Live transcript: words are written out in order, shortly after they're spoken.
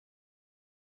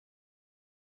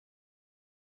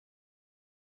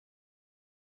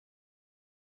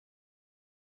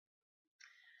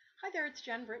Hi there, it's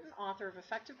Jen Britton, author of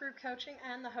Effective Group Coaching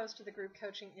and the host of the Group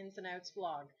Coaching Ins and Outs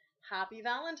blog. Happy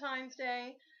Valentine's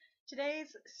Day!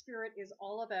 Today's spirit is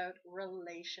all about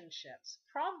relationships.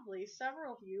 Probably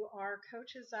several of you are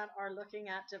coaches that are looking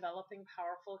at developing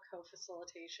powerful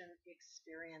co-facilitation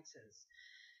experiences.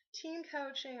 Team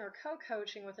coaching or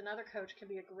co-coaching with another coach can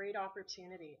be a great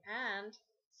opportunity, and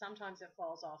sometimes it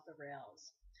falls off the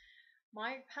rails.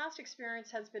 My past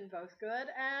experience has been both good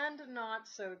and not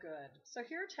so good. So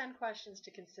here are 10 questions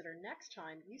to consider next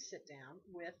time you sit down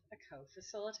with a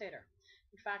co-facilitator.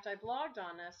 In fact, I blogged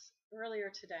on this earlier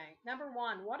today. Number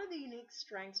 1, what are the unique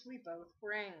strengths we both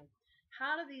bring?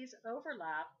 How do these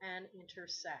overlap and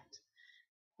intersect?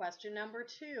 Question number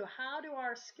 2, how do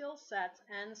our skill sets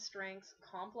and strengths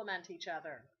complement each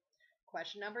other?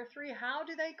 Question number 3, how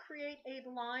do they create a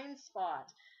blind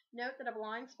spot? Note that a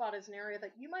blind spot is an area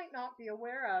that you might not be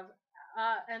aware of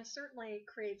and certainly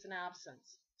creates an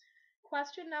absence.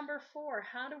 Question number 4,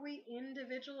 how do we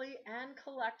individually and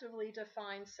collectively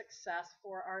define success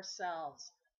for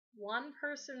ourselves? One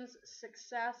person's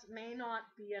success may not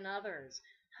be another's.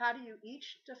 How do you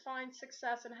each define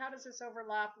success, and how does this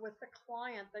overlap with the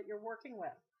client that you're working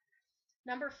with?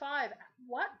 Number 5,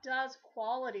 what does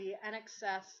quality and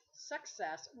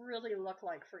success really look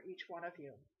like for each one of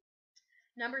you?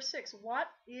 Number 6, what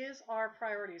is our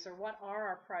priorities, or what are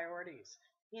our priorities,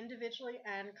 individually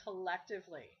and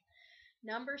collectively?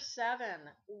 Number 7,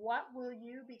 what will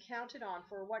you be counted on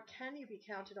for? What can you be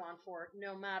counted on for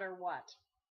no matter what?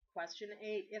 Question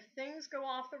 8, if things go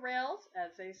off the rails,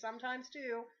 as they sometimes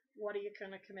do, what are you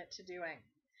going to commit to doing?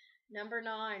 Number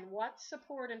 9, what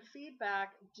support and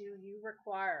feedback do you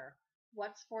require?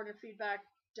 What support and feedback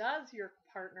does your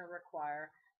partner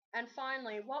require? And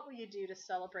finally, what will you do to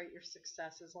celebrate your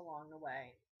successes along the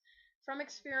way? From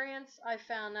experience, I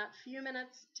found that few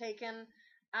minutes taken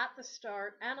at the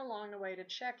start and along the way to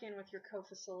check in with your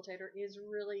co-facilitator is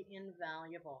really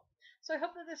invaluable. So I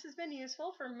hope that this has been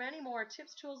useful. For many more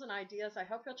tips, tools, and ideas, I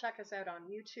hope you'll check us out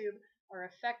on YouTube, our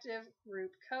Effective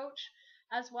Group Coach,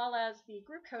 as well as the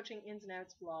Group Coaching Ins and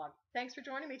Outs blog. Thanks for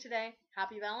joining me today.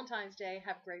 Happy Valentine's Day.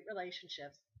 Have great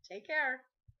relationships. Take care.